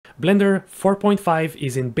Blender 4.5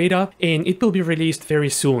 is in beta and it will be released very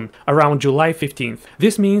soon, around July 15th.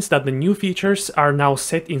 This means that the new features are now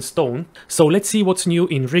set in stone, so let's see what's new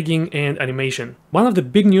in rigging and animation. One of the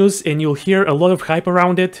big news, and you'll hear a lot of hype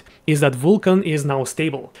around it, is that Vulkan is now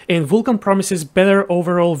stable. And Vulkan promises better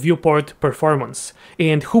overall viewport performance.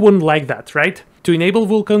 And who wouldn't like that, right? To enable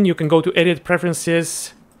Vulkan, you can go to Edit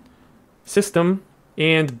Preferences, System,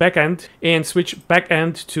 and Backend, and switch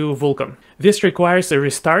Backend to Vulkan. This requires a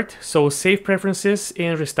restart, so save Preferences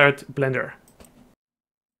and restart Blender.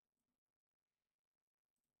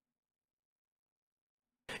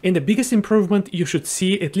 And the biggest improvement you should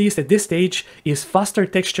see, at least at this stage, is faster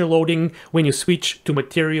texture loading when you switch to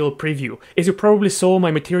material preview. As you probably saw, my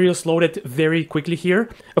materials loaded very quickly here.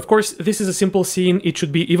 Of course, this is a simple scene, it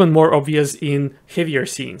should be even more obvious in heavier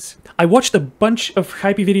scenes. I watched a bunch of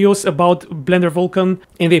hypey videos about Blender Vulkan,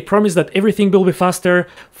 and they promise that everything will be faster,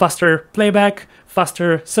 faster playback,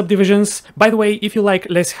 faster subdivisions. By the way, if you like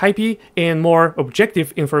less hypey and more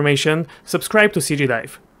objective information, subscribe to CG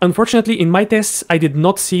Dive. Unfortunately, in my tests, I did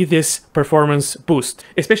not see this performance boost.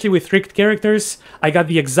 Especially with rigged characters, I got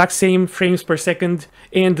the exact same frames per second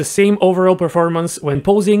and the same overall performance when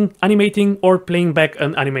posing, animating, or playing back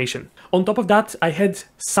an animation. On top of that, I had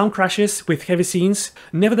some crashes with heavy scenes.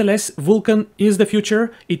 Nevertheless, Vulkan is the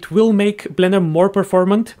future. It will make Blender more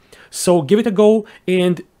performant. So give it a go,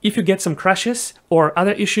 and if you get some crashes or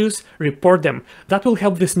other issues, report them. That will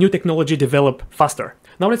help this new technology develop faster.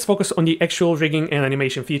 Now let's focus on the actual rigging and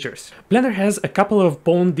animation features. Blender has a couple of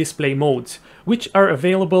bone display modes, which are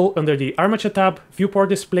available under the Armature tab, Viewport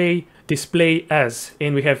Display, Display As,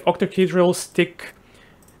 and we have octahedral, stick,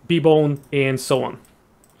 B-bone, and so on.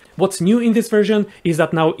 What's new in this version is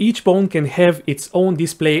that now each bone can have its own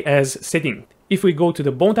Display As setting. If we go to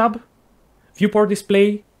the Bone tab, Viewport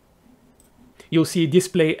Display, you'll see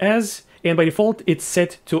Display As, and by default it's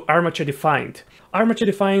set to Armature Defined. Armature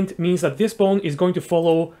Defined means that this bone is going to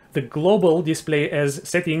follow the global Display As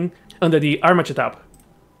setting under the Armature tab.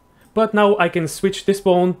 But now I can switch this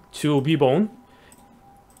bone to B-bone,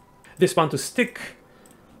 this one to stick,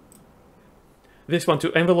 this one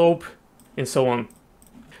to envelope, and so on.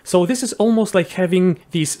 So this is almost like having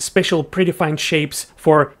these special predefined shapes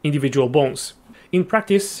for individual bones. In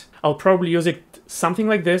practice, I'll probably use it something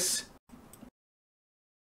like this.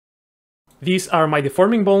 These are my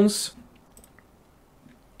deforming bones,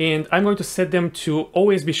 and I'm going to set them to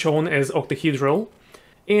always be shown as octahedral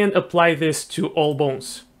and apply this to all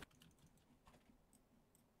bones.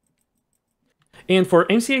 And for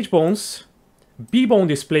MCH bones, B-bone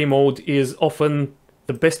display mode is often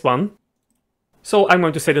the best one, so I'm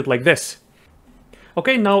going to set it like this.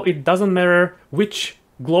 Okay, now it doesn't matter which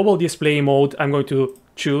global display mode I'm going to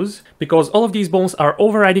choose, because all of these bones are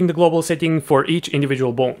overriding the global setting for each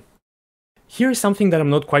individual bone. Here's something that I'm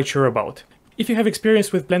not quite sure about. If you have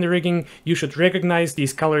experience with Blender rigging, you should recognize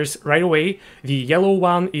these colors right away. The yellow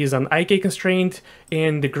one is an IK constraint,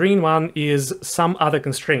 and the green one is some other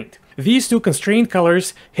constraint. These two constraint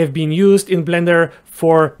colors have been used in Blender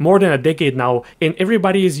for more than a decade now, and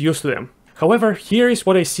everybody is used to them. However, here is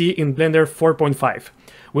what I see in Blender 4.5.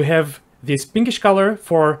 We have this pinkish color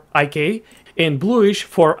for IK and bluish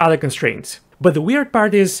for other constraints. But the weird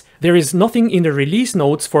part is there is nothing in the release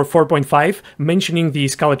notes for 4.5 mentioning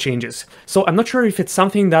these color changes. So I'm not sure if it's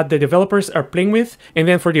something that the developers are playing with, and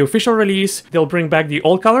then for the official release they'll bring back the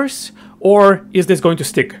old colors, or is this going to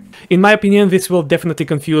stick? In my opinion, this will definitely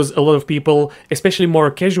confuse a lot of people, especially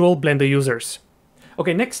more casual Blender users.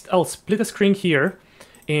 Okay, next I'll split a screen here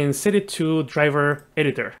and set it to driver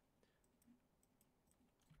editor.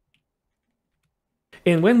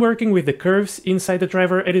 And when working with the curves inside the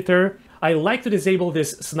driver editor, I like to disable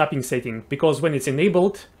this snapping setting, because when it's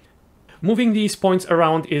enabled, moving these points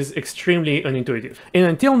around is extremely unintuitive. And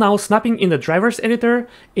until now, snapping in the driver's editor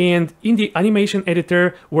and in the animation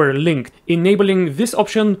editor were linked. Enabling this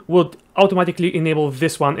option would automatically enable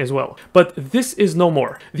this one as well. But this is no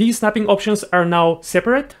more. These snapping options are now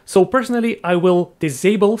separate. So personally, I will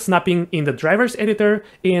disable snapping in the driver's editor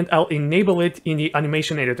and I'll enable it in the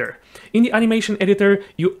animation editor. In the animation editor,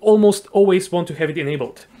 you almost always want to have it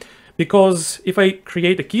enabled, because if I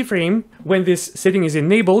create a keyframe, when this setting is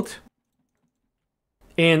enabled,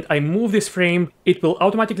 and I move this frame, it will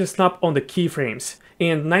automatically snap on the keyframes.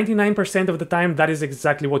 And 99% of the time, that is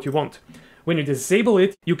exactly what you want. When you disable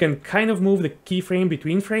it, you can kind of move the keyframe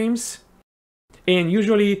between frames, and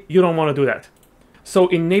usually you don't want to do that. So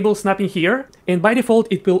enable snapping here, and by default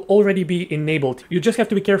it will already be enabled. You just have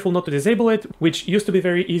to be careful not to disable it, which used to be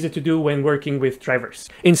very easy to do when working with drivers.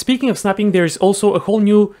 And speaking of snapping, there's also a whole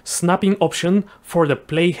new snapping option for the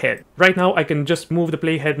playhead. Right now I can just move the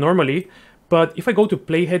playhead normally, But if I go to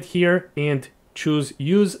Playhead here and choose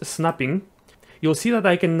Use Snapping, you'll see that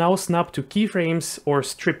I can now snap to keyframes or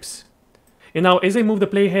strips. And now as I move the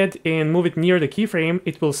playhead and move it near the keyframe,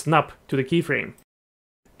 it will snap to the keyframe.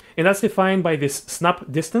 And that's defined by this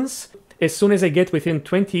snap distance. As soon as I get within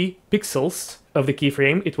 20 pixels of the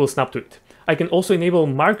keyframe, it will snap to it. I can also enable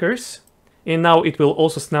markers, and now it will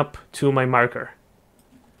also snap to my marker.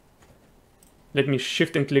 Let me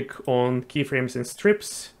shift and click on keyframes and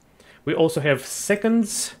strips. We also have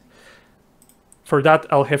seconds. For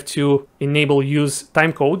that, I'll have to enable use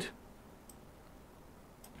timecode.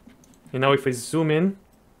 And now if I zoom in,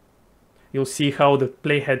 you'll see how the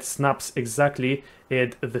playhead snaps exactly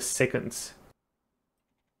at the seconds.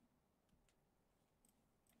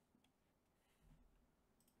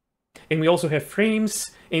 And we also have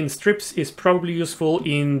frames, and strips is probably useful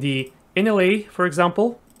in the NLA, for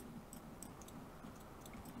example.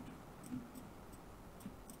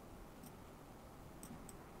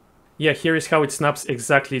 Yeah, here is how it snaps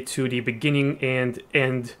exactly to the beginning and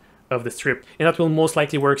end of the strip, and that will most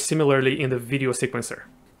likely work similarly in the video sequencer.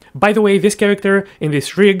 By the way, this character in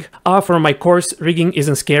this rig from my course Rigging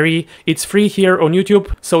Isn't Scary. It's free here on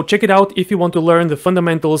YouTube, so check it out if you want to learn the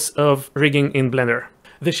fundamentals of rigging in Blender.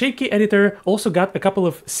 The Shapekey editor also got a couple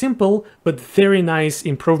of simple but very nice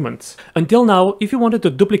improvements. Until now, if you wanted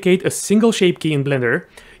to duplicate a single Shapekey in Blender,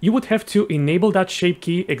 you would have to enable that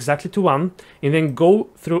Shapekey exactly to 1, and then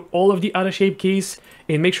go through all of the other Shapekeys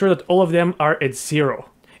and make sure that all of them are at 0.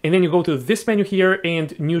 And then you go to this menu here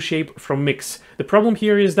and new shape from mix. The problem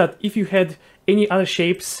here is that if you had any other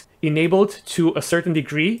shapes enabled to a certain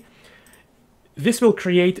degree, this will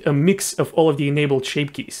create a mix of all of the enabled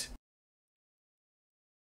shape keys.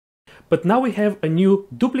 But now we have a new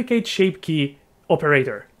duplicate shape key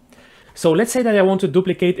operator. So let's say that I want to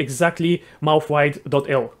duplicate exactly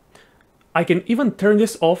mouthwide.l. I can even turn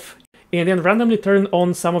this off and then randomly turn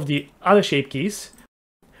on some of the other shape keys.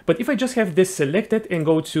 But if I just have this selected and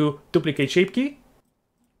go to duplicate shape key,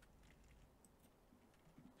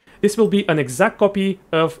 this will be an exact copy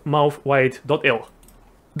of mouthwide.l.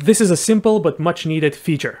 This is a simple but much needed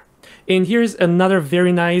feature. And here's another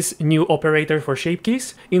very nice new operator for shape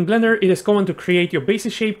keys. In Blender, it is common to create your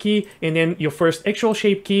basic shape key and then your first actual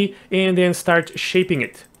shape key and then start shaping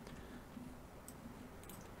it.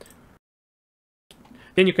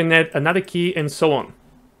 Then you can add another key and so on.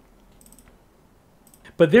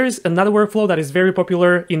 But there is another workflow that is very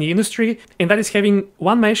popular in the industry, and that is having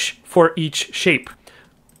one mesh for each shape.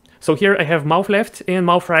 So here I have mouth left and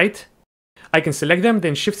mouth right. I can select them,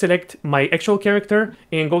 then shift select my actual character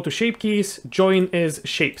and go to shape keys, join as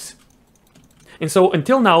shapes. And so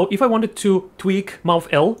until now, if I wanted to tweak mouth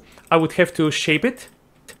L, I would have to shape it,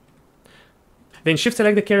 then shift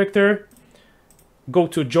select the character, go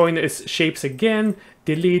to join as shapes again,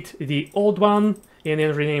 delete the old one, and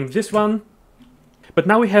then rename this one. But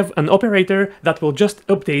now we have an operator that will just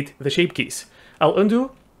update the shape keys. I'll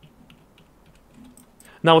undo.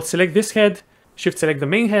 Now select this head, shift select the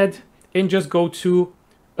main head, and just go to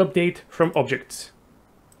update from objects.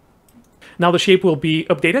 Now the shape will be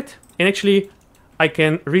updated, and actually I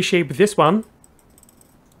can reshape this one,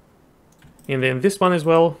 and then this one as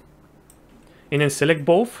well, and then select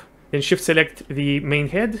both, then shift select the main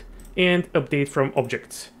head and update from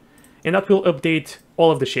objects. And that will update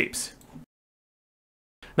all of the shapes.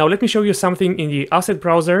 Now let me show you something in the asset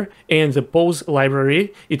browser and the pose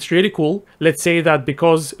library. It's really cool. Let's say that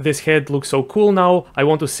because this head looks so cool now, I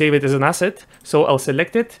want to save it as an asset. So I'll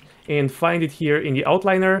select it and find it here in the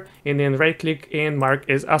outliner and then right click and mark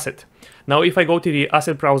as asset. Now if I go to the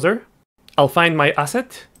asset browser, I'll find my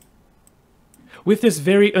asset with this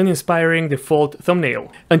very uninspiring default thumbnail.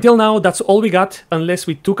 Until now, that's all we got, unless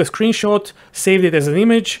we took a screenshot, saved it as an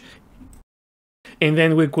image, and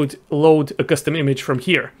then we could load a custom image from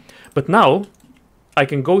here. But now I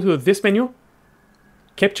can go to this menu,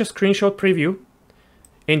 capture screenshot preview,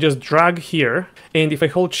 and just drag here. And if I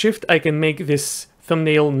hold shift, I can make this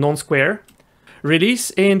thumbnail non-square,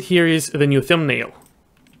 release, and here is the new thumbnail.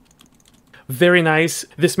 Very nice.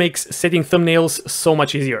 This makes setting thumbnails so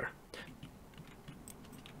much easier.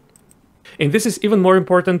 And this is even more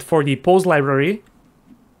important for the pose library.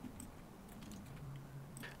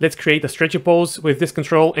 Let's create a stretchy pose with this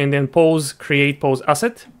control and then pose, create pose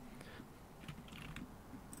asset.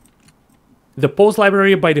 The pose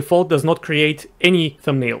library by default does not create any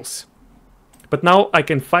thumbnails. But now I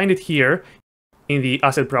can find it here in the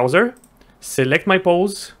asset browser, select my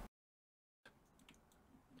pose,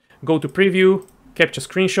 go to preview, capture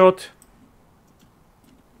screenshot,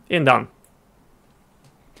 and done.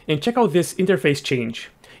 And check out this interface change.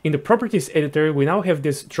 In the properties editor, we now have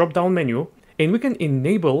this drop-down menu, and we can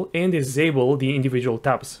enable and disable the individual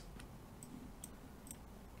tabs.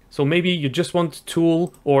 So maybe you just want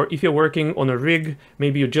tool, or if you're working on a rig,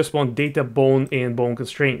 maybe you just want data, bone, and bone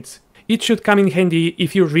constraints. It should come in handy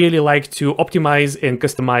if you really like to optimize and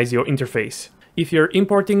customize your interface. If you're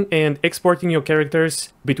importing and exporting your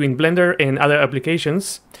characters between Blender and other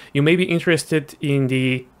applications, you may be interested in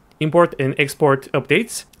the import and export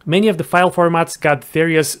updates. Many of the file formats got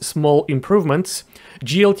various small improvements.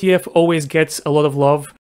 GLTF always gets a lot of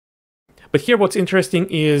love. But here what's interesting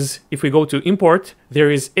is if we go to import, there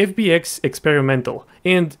is FBX experimental,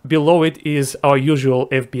 and below it is our usual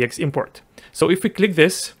FBX import. So if we click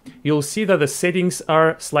this, you'll see that the settings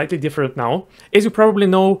are slightly different now. As you probably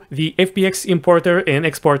know, the FBX importer and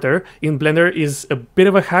exporter in Blender is a bit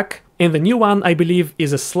of a hack, and the new one, I believe,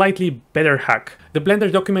 is a slightly better hack. The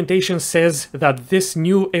Blender documentation says that this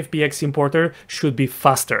new FBX importer should be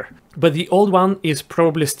faster, but the old one is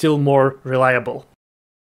probably still more reliable.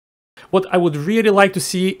 What I would really like to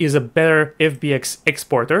see is a better FBX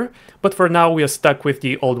exporter, but for now we are stuck with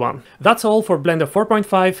the old one. That's all for Blender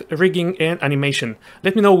 4.5, rigging and animation.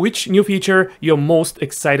 Let me know which new feature you're most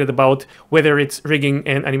excited about, whether it's rigging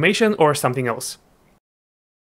and animation or something else.